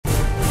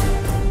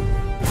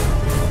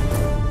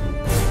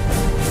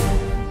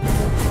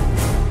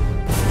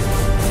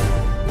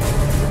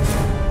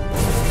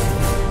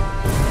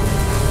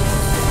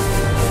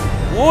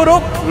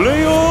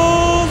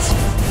players?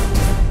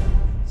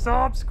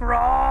 Subscribe!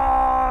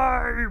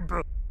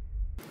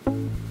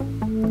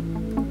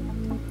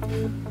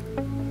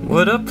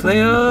 What up,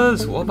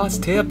 players? What about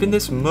stay up in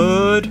this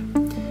mud?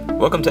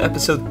 Welcome to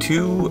episode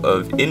 2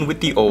 of In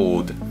With the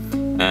Old.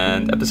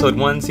 And episode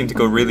 1 seemed to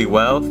go really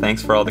well.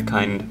 Thanks for all the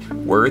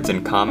kind words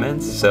and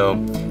comments. So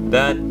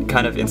that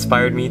kind of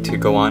inspired me to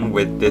go on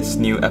with this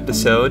new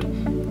episode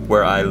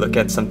where I look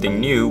at something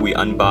new, we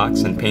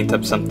unbox and paint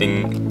up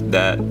something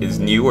that is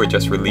new or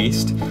just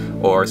released,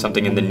 or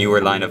something in the newer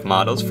line of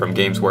models from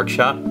Games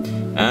Workshop.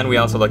 And we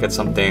also look at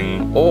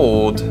something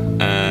old,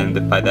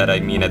 and by that I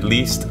mean at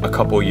least a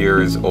couple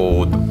years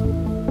old,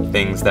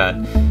 things that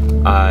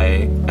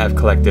I have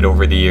collected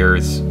over the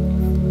years,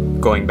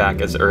 going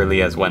back as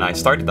early as when I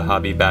started the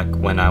hobby, back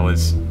when I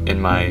was in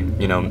my,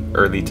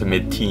 early to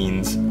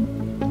mid-teens.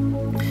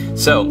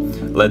 So,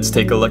 let's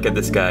take a look at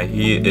this guy.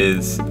 He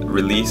is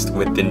released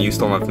with the new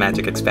Storm of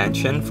Magic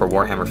expansion for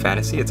Warhammer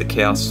Fantasy. It's a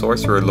Chaos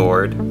Sorcerer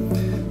Lord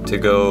to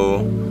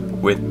go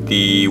with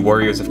the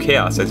Warriors of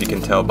Chaos, as you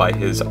can tell by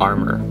his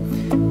armor.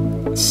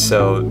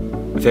 So,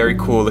 very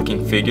cool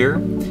looking figure.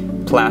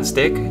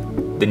 Plastic.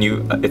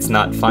 It's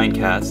not fine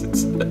cast,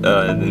 it's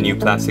the new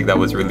plastic that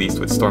was released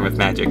with Storm of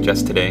Magic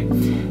just today.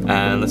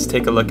 And let's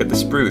take a look at the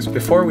sprues.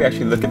 Before we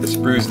actually look at the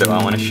sprues though,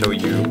 I want to show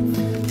you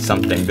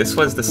something. This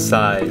was the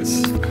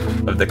size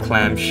of the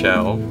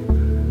clamshell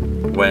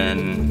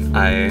when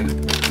I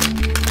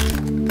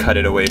cut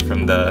it away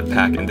from the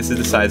pack, and this is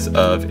the size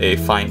of a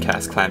fine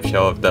cast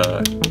clamshell of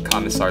the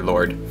Commissar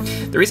Lord.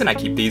 The reason I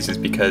keep these is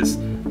because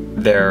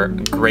they're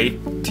great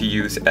to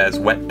use as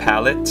wet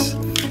palettes.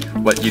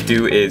 What you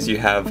do is you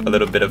have a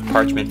little bit of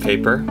parchment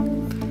paper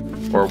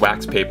or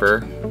wax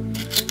paper,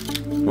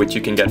 which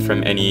you can get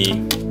from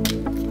any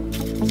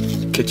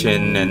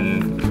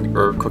kitchen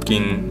or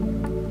cooking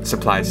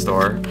supply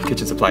store,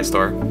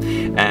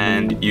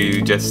 and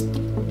you just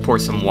pour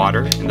some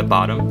water in the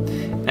bottom,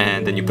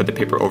 and then you put the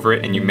paper over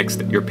it and you mix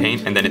your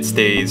paint, and then it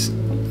stays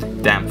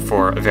damp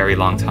for a very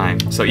long time.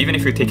 So even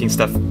if you're taking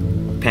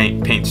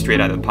paint straight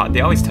out of the pot,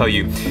 they always tell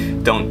you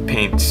don't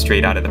paint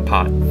straight out of the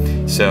pot.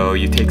 So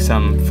you take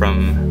some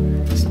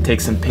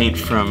paint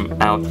from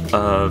out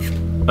of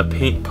a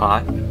paint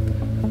pot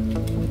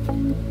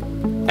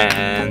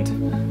and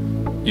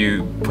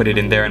you put it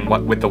in there, and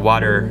with the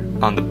water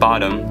on the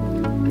bottom,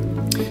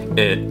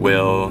 it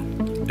will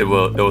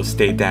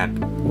stay damp.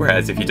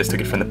 Whereas if you just took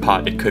it from the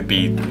pot, it could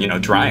be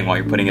drying while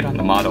you're putting it on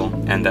the model,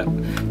 and that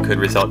could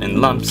result in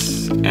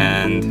lumps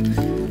and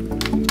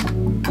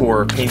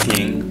poor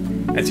painting,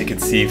 as you can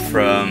see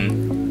from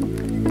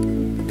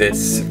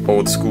this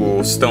old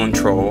school stone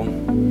troll.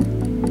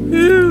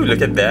 Ooh,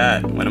 look at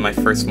that! One of my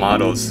first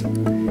models.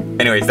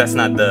 Anyways, that's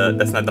not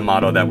the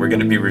model that we're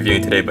going to be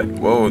reviewing today, but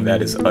whoa,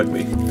 that is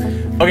ugly.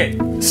 Okay,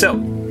 so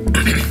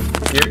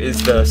here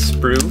is the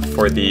sprue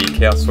for the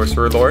Chaos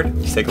Sorcerer Lord.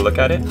 Let's take a look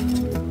at it.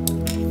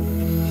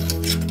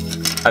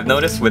 I've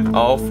noticed with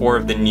all 4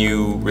 of the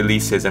new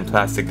releases in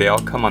plastic, they all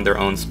come on their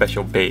own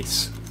special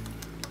base.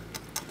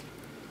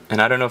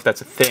 And I don't know if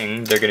that's a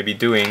thing they're going to be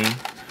doing,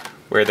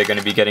 where they're going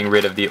to be getting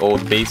rid of the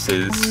old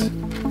bases,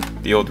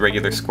 the old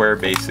regular square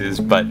bases,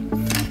 but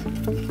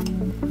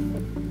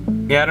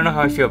yeah, I don't know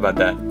how I feel about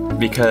that,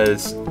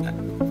 because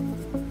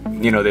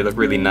they look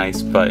really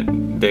nice, but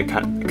they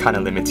kind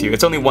of limits you.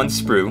 It's only 1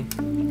 sprue,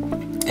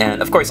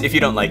 and of course if you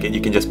don't like it,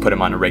 you can just put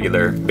them on a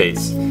regular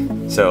base.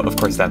 So of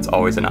course that's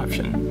always an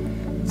option.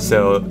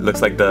 So it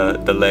looks like the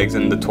legs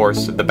and the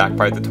torso, the back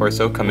part of the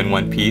torso, come in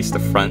one piece, the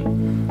front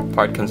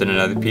part comes in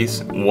another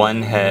piece,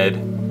 1 head,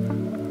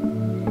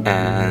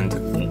 and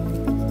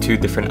 2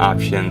 different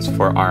options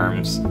for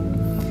arms.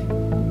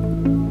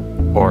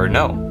 Or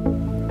no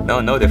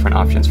different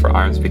options for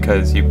arms,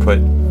 because you put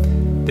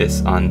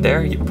this on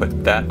there, you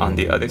put that on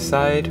the other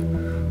side.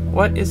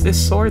 What is this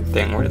sword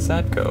thing? Where does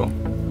that go?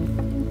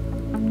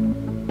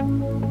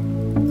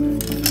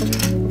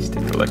 Let's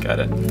take a look at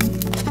it.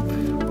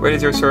 Where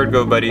does your sword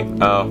go, buddy?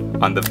 Oh,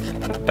 on the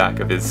back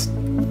of his...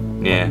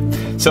 yeah.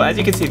 So as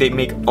you can see, they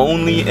make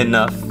only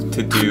enough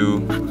to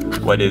do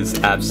what is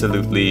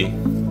absolutely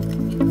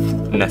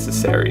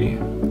necessary.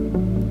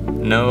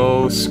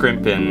 No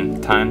scrimping.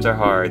 Times are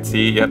hard.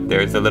 See, yep,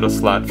 there's a little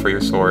slot for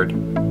your sword.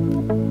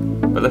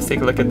 But let's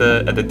take a look at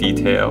the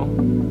detail.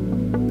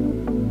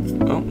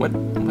 Oh, what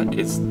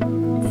is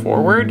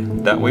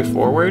forward? That way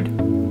forward?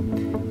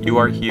 You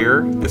are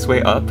here. This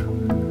way up.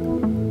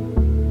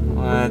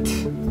 What?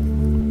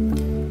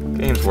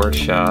 Games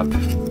Workshop.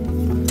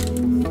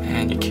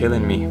 Man, you're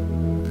killing me.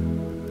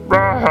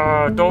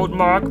 Don't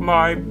mock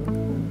my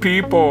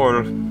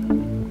people.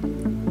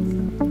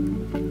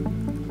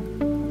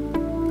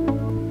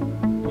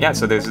 Yeah,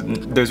 so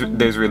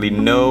there's really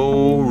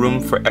no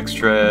room for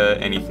extra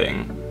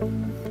anything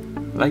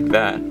like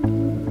that.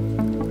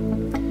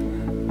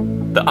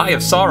 The Eye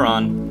of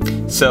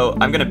Sauron. So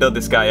I'm gonna build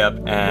this guy up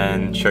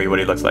and show you what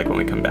he looks like when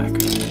we come back.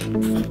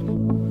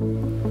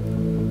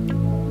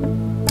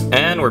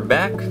 And we're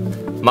back.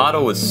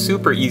 Model was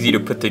super easy to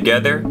put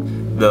together.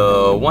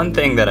 The one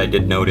thing that I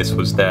did notice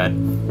was that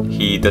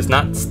he does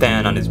not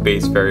stand on his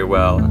base very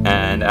well,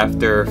 and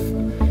after,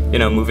 you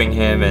know, moving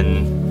him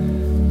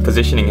and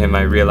positioning him,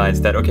 I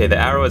realized that, okay, the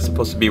arrow is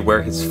supposed to be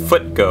where his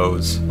foot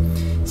goes.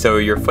 So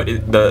your foot,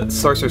 the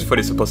sorcerer's foot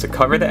is supposed to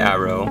cover the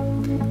arrow,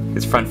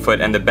 his front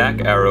foot, and the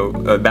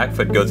back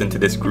foot goes into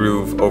this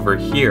groove over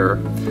here.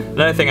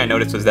 Another thing I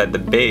noticed was that the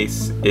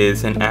base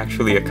isn't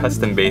actually a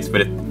custom base,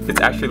 but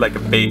it's actually like a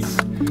base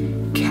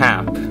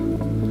cap.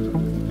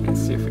 Let's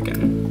see if we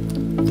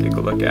can take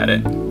a look at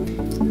it.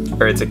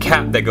 Or it's a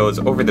cap that goes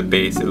over the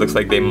base. It looks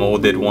like they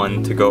molded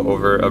one to go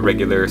over a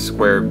regular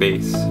square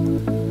base.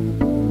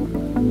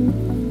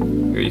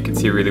 Here you can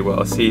see really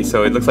well. See,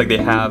 so it looks like they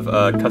have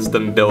a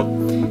custom built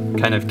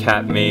kind of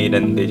cap made,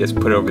 and they just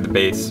put it over the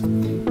base.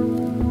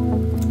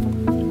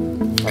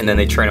 And then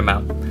they turn them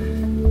out.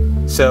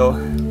 So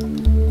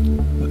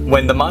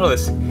when the model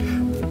is...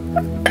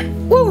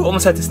 Woo!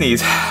 Almost had to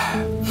sneeze.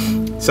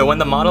 So when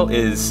the model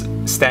is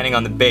standing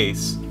on the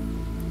base,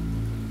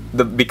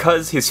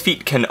 because his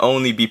feet can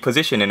only be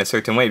positioned in a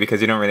certain way,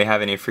 because you don't really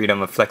have any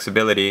freedom of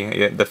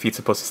flexibility. The feet's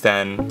supposed to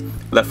stand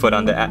left foot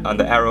on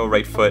the arrow,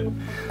 right foot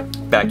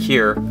back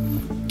here.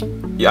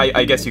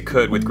 I guess you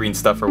could with green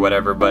stuff or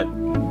whatever, but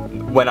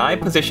when I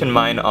positioned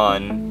mine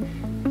on,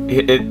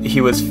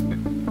 he was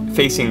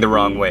facing the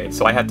wrong way,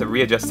 so I had to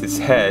readjust his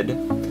head,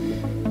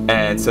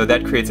 and so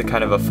that creates a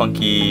kind of a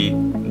funky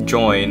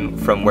join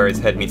from where his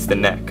head meets the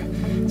neck.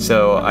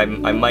 So I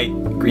might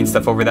green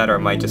stuff over that, or I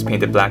might just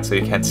paint it black so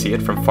you can't see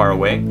it from far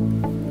away.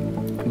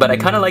 But I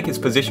kind of like his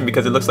position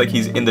because it looks like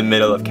he's in the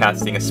middle of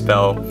casting a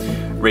spell,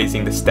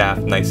 raising the staff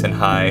nice and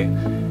high,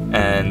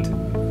 and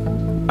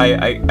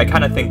I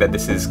kind of think that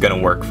this is gonna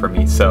work for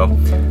me. So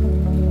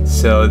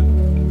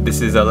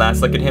this is a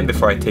last look at him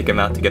before I take him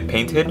out to get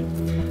painted.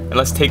 And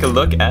let's take a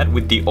look at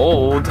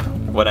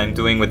what I'm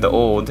doing with the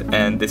old,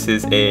 and this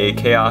is a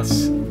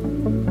Chaos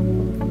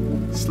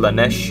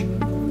Slaanesh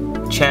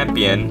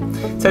champion.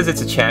 It says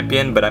it's a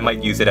champion, but I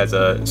might use it as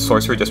a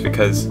sorcerer just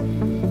because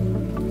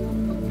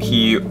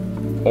he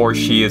or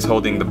she is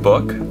holding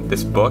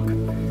this book.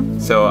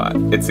 So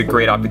it's a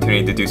great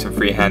opportunity to do some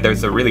freehand.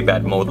 There's a really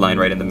bad mold line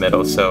right in the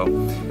middle, so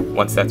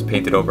once that's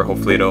painted over,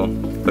 hopefully it'll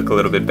look a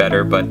little bit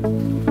better. But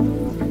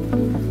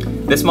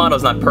this model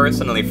is not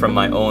personally from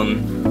my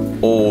own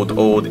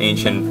old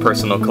ancient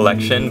personal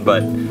collection,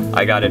 but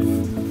I got it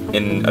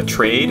in a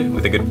trade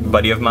with a good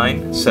buddy of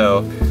mine. So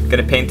I'm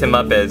gonna paint him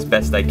up as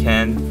best I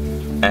can,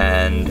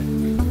 and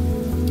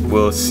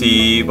we'll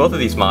see both of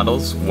these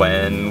models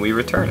when we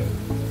return.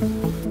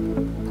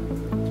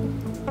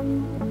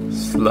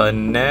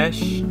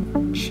 Slaanesh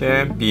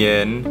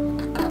Champion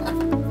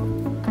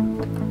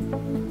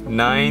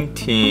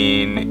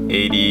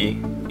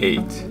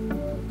 1988.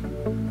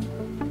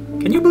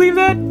 Can you believe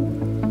that?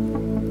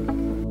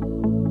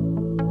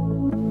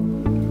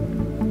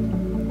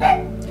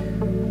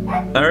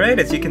 Alright,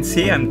 as you can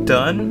see, I'm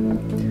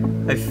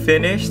done. I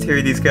finished. Here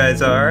these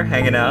guys are,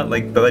 hanging out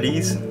like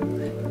buddies,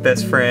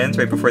 best friends,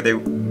 right before they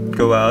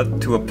go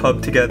out to a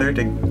pub together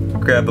to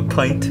grab a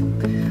pint.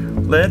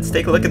 Let's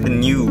take a look at the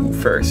new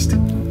first.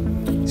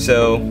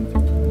 So,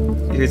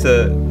 here's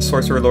a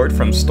Sorcerer Lord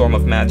from Storm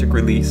of Magic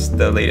release,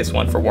 the latest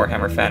one for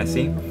Warhammer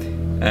Fantasy.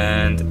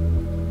 And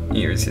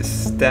here's his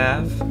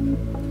staff.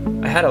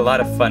 I had a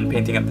lot of fun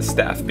painting up the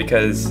staff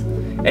because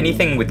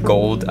anything with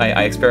gold,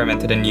 I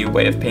experimented a new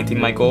way of painting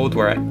my gold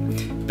where I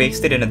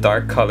based it in a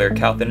dark color,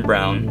 Calton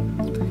Brown,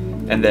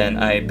 and then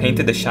I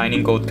painted the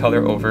shining gold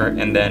color over,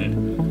 and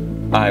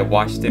then I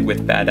washed it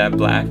with Badab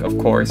Black, of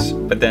course,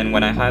 but then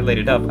when I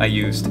highlighted up, I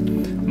used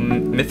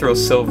Mithril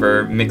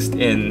Silver mixed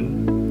in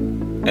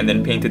and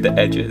then painted the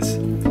edges.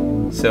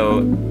 So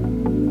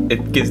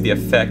it gives the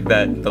effect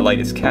that the light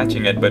is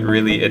catching it, but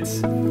really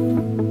it's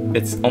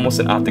almost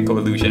an optical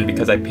illusion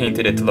because I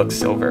painted it to look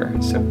silver,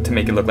 so to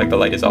make it look like the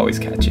light is always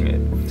catching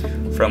it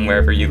from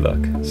wherever you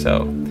look.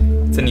 So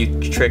it's a new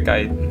trick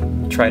I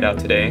tried out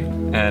today,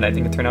 and I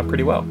think it turned out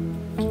pretty well.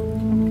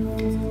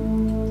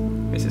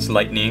 This is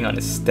lightning on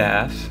his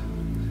staff.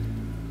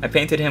 I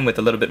painted him with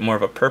a little bit more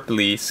of a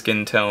purpley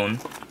skin tone.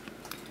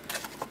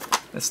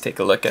 Let's take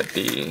a look at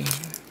the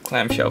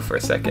clamshell for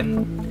a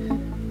second.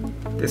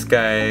 This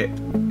guy,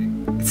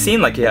 it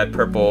seemed like he had a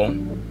purple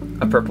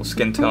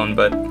skin tone,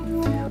 but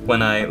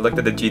when I looked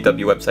at the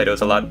GW website, it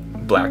was a lot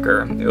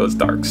blacker. It was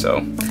dark,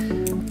 so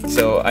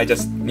I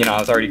just, I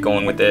was already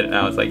going with it, and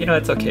I was like,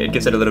 it's okay. It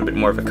gives it a little bit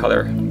more of a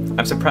color.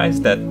 I'm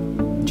surprised that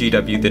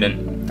GW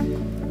didn't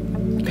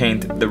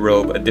paint the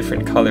robe a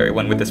different color. It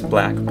went with this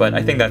black, but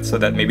I think that's so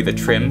that maybe the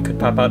trim could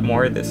pop out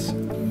more. This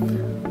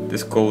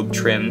gold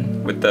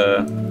trim with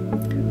the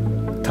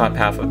top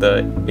half of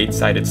the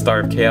 8-sided Star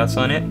of Chaos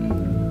on it.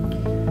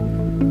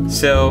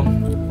 So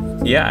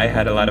yeah, I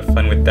had a lot of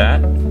fun with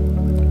that.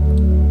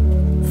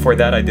 For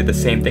that, I did the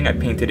same thing. I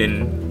painted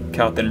in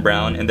Calton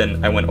Brown, and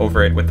then I went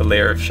over it with a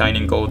layer of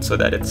shining gold so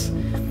that it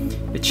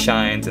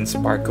shines and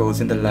sparkles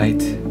in the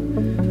light.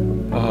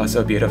 Oh,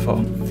 so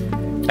beautiful.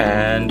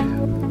 And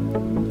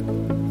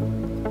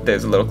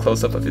there's a little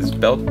close-up of his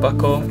belt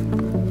buckle.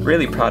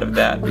 Really proud of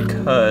that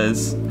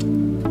because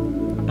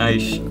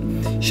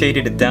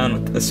shaded it down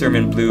with a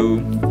Sermon Blue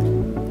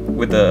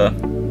with a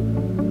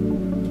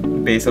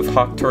base of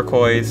Hawk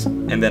Turquoise,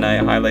 and then I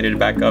highlighted it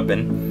back up,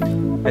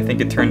 and I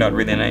think it turned out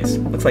really nice.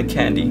 Looks like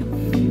candy.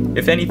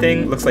 If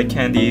anything looks like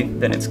candy,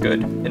 then it's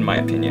good, in my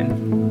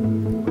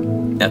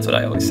opinion. That's what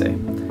I always say.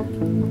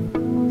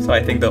 So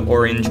I think the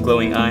orange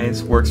glowing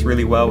eyes works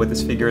really well with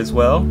this figure as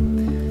well.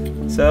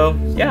 So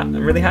yeah, I'm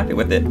really happy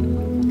with it.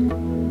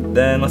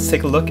 Then let's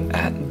take a look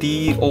at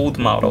the old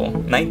model,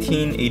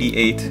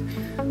 1988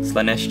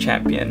 Slaanesh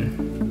Champion.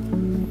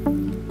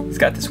 He's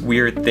got this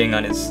weird thing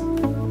on his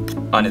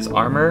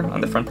armor,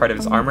 on the front part of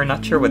his armor.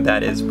 Not sure what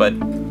that is, but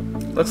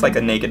looks like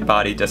a naked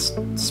body just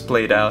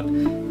splayed out.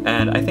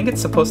 And I think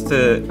it's supposed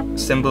to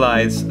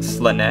symbolize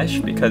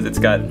Slaanesh because it's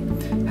got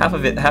half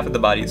of the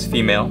body is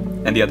female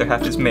and the other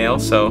half is male,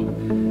 so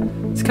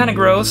it's kind of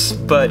gross,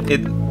 but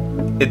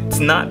it's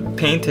not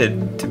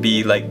painted to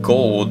be like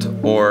gold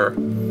or,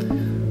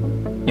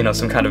 you know,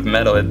 some kind of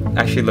metal. It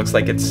actually looks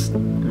like it's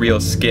real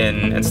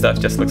skin and stuff,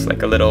 just looks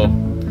like a little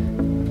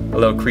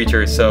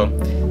creature. So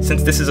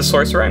since this is a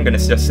sorcerer, I'm gonna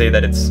just say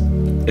that it's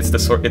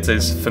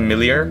his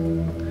familiar,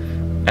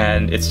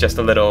 and it's just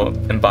a little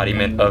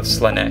embodiment of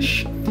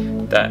Slaanesh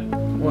that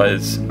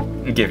was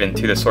given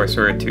to the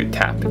sorcerer to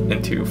tap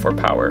into for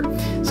power.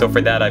 So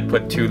for that, I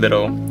put two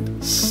little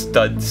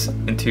studs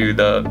into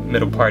the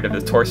middle part of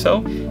the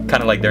torso, kind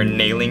of like they're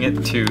nailing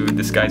it to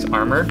this guy's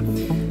armor,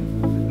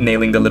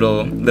 nailing the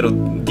little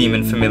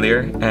demon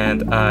familiar,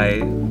 and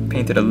I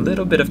painted a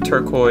little bit of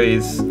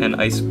turquoise and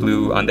ice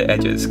blue on the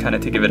edges, kind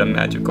of to give it a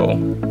magical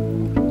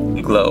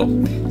glow,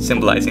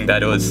 symbolizing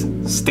that it was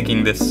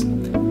sticking this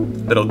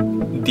little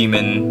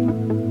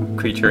demon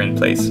creature in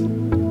place.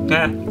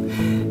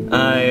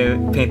 I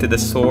painted the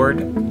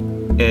sword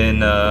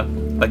in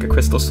like a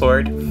crystal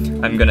sword.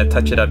 I'm gonna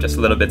touch it up just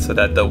a little bit so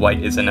that the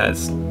white isn't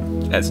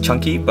as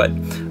chunky, but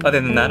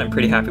other than that, I'm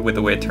pretty happy with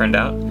the way it turned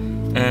out.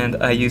 And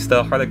I used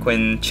the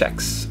Harlequin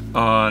checks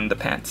on the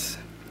pants.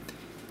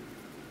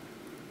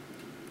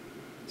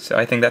 So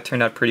I think that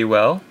turned out pretty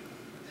well.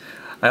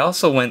 I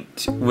also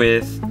went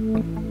with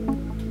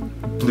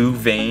blue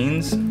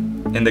veins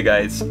in the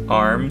guy's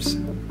arms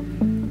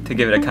to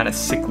give it a kind of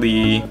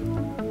sickly,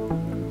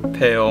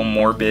 pale,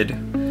 morbid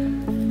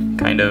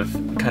kind of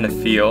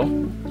feel.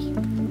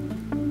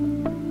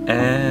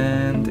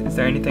 And is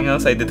there anything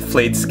else? I did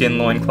flayed skin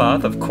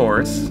loincloth, of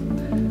course.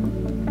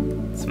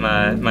 It's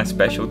my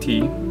specialty.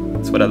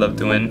 It's what I love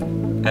doing.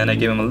 And I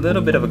gave him a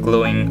little bit of a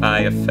glowing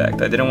eye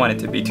effect. I didn't want it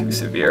to be too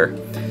severe,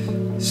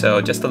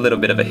 so just a little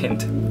bit of a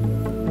hint.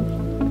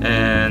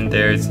 And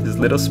there's his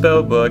little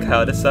spell book,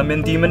 How to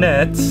Summon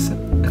Daemonettes.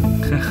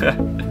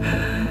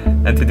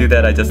 And to do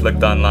that, I just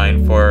looked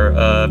online for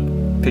a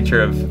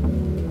picture of,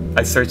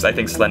 I searched, I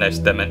think, Slaanesh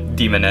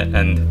Daemonette,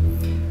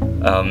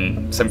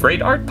 and some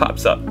great art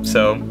pops up.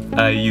 So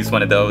I used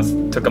one of those,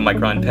 took a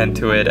micron pen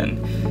to it, and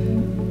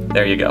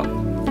there you go.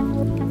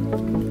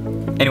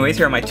 Anyways,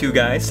 here are my two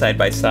guys side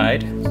by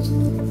side.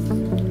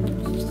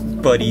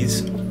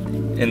 Buddies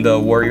in the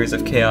Warriors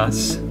of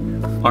Chaos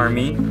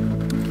army.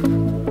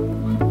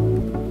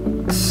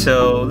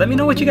 So let me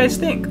know what you guys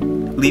think.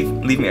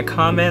 Leave me a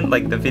comment,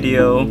 like the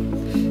video,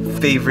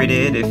 favorite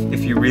it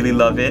if you really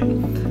love it.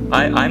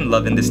 I'm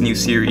loving this new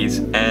series,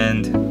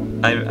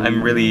 and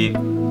I'm really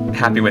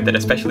happy with it,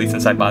 especially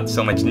since I bought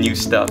so much new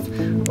stuff.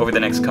 Over the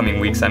next coming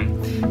weeks, I'm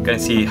gonna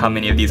see how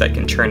many of these I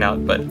can churn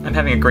out, but I'm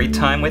having a great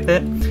time with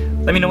it.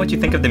 Let me know what you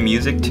think of the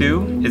music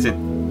too. Is it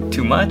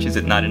too much? Is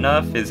it not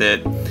enough? Is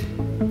it,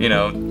 you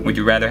know, would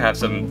you rather have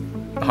some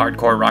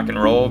hardcore rock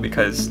and roll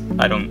because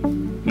I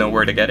don't know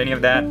where to get any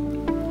of that?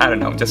 I don't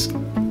know, just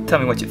tell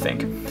me what you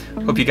think.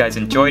 Hope you guys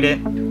enjoyed it.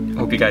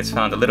 Hope you guys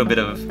found a little bit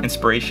of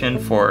inspiration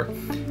for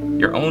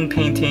your own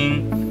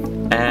painting,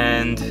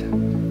 and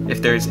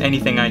if there's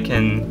anything I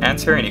can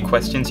answer, any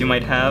questions you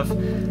might have,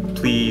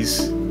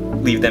 please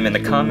leave them in the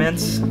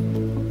comments.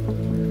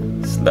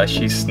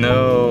 Slushy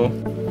snow.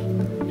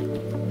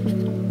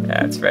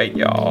 That's right,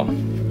 y'all.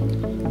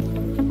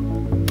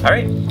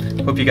 Alright,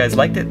 hope you guys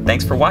liked it.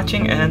 Thanks for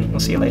watching, and we'll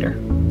see you later.